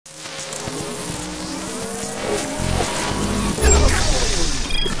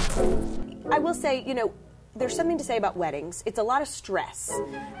will say, you know, there's something to say about weddings. It's a lot of stress.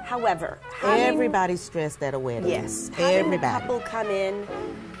 However, everybody's stressed at a wedding. Yes, having a couple come in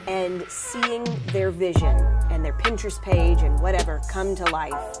and seeing their vision and their Pinterest page and whatever come to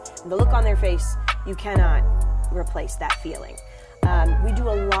life, the look on their face, you cannot replace that feeling. We do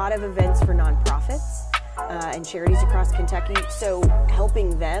a lot of events for nonprofits and charities across Kentucky, so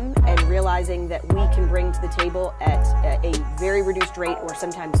helping them and realizing that we can bring to the table at a very reduced rate or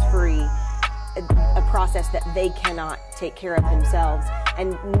sometimes free a process that they cannot take care of themselves,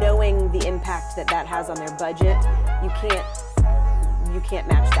 and knowing the impact that that has on their budget, you can't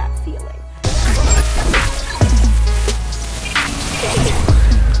match that feeling.